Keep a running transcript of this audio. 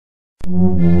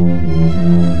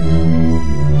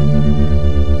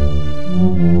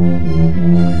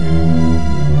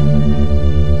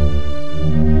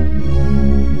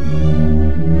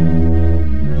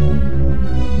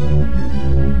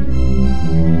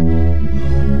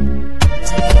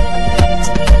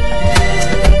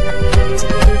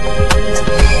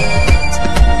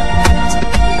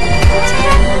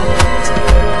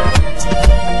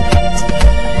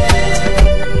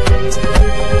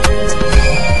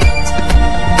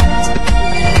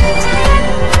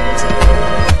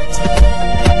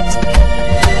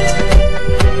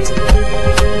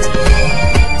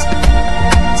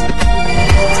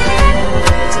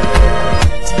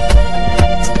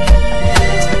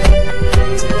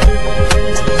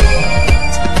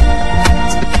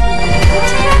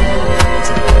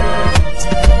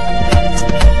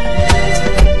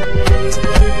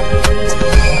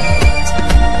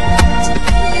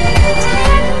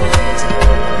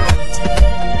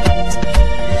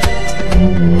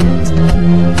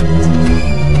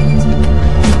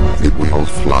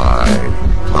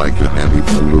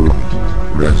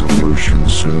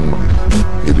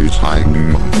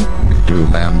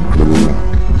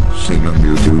Sing a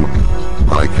new tune,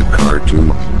 like a cartoon.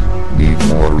 Need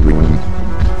more room,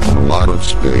 a lot of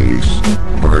space.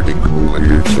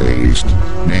 Particular taste,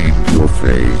 name your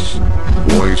face.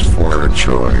 Voice for a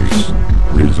choice,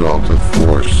 result of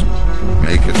force.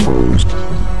 Make a toast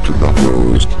to the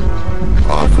host,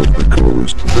 off of the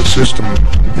coast. The system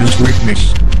is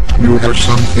weakness, you have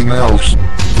something else.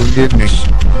 Forgiveness,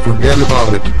 forget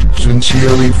about it,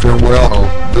 sincerely farewell.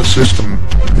 The system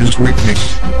is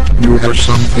weakness, you have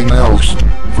something else.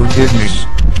 Forgiveness,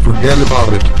 forget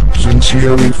about it,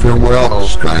 sincerely farewell.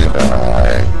 Sky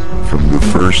high, from the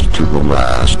first to the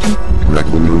last,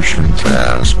 revolution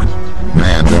task.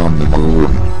 Man on the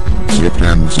moon, zip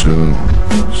and zoom,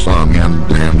 song and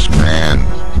dance man,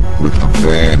 with a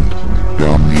band.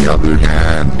 On the other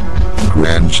hand,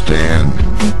 grandstand,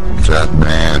 fat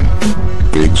man,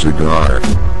 big cigar,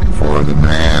 for the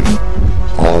man,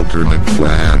 alternate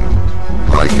plan,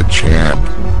 like a champ,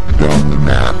 on the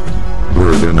map,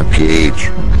 bird in a cage,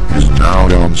 is now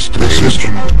on stage. The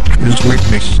system is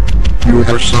weakness, you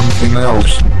have something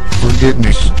else.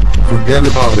 Forgiveness, forget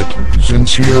about it,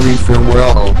 sincerely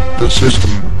farewell. The system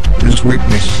is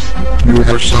weakness, you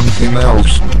have something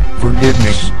else.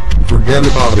 Forgiveness, forget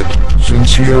about it,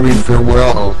 sincerely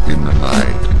farewell. In the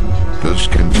night,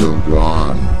 dusk until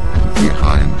dawn,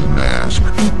 behind the mask,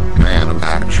 man of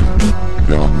action,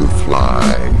 on the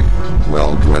fly,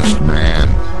 well-dressed man,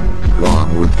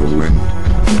 gone with the wind,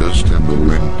 dust in the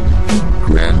wind,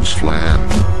 grand slam,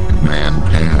 man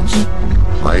pants,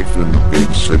 life in the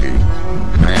big city,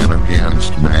 man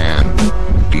against man,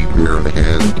 deeper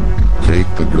ahead, take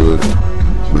the good,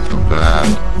 with the bad,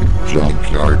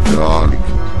 junkyard dog,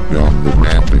 on the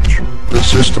rampage. The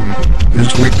system is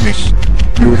weakness,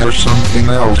 you have something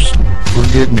else.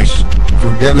 Forgiveness,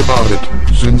 forget about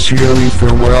it, sincerely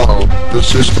farewell. The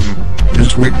system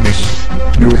is weakness,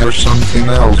 you have something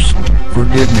else.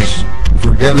 Forgiveness,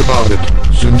 forget about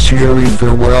it, sincerely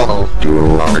farewell. Do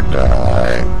or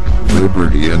die,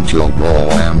 liberty until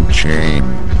ball and chain,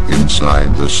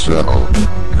 inside the cell,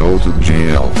 go to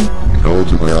jail, go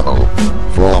to hell,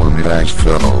 fallen as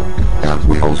fell, at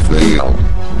will fail,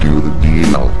 do the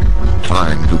deal,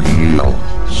 time to heal,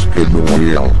 spin the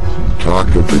wheel, talk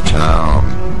of the town,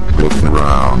 look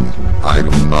around.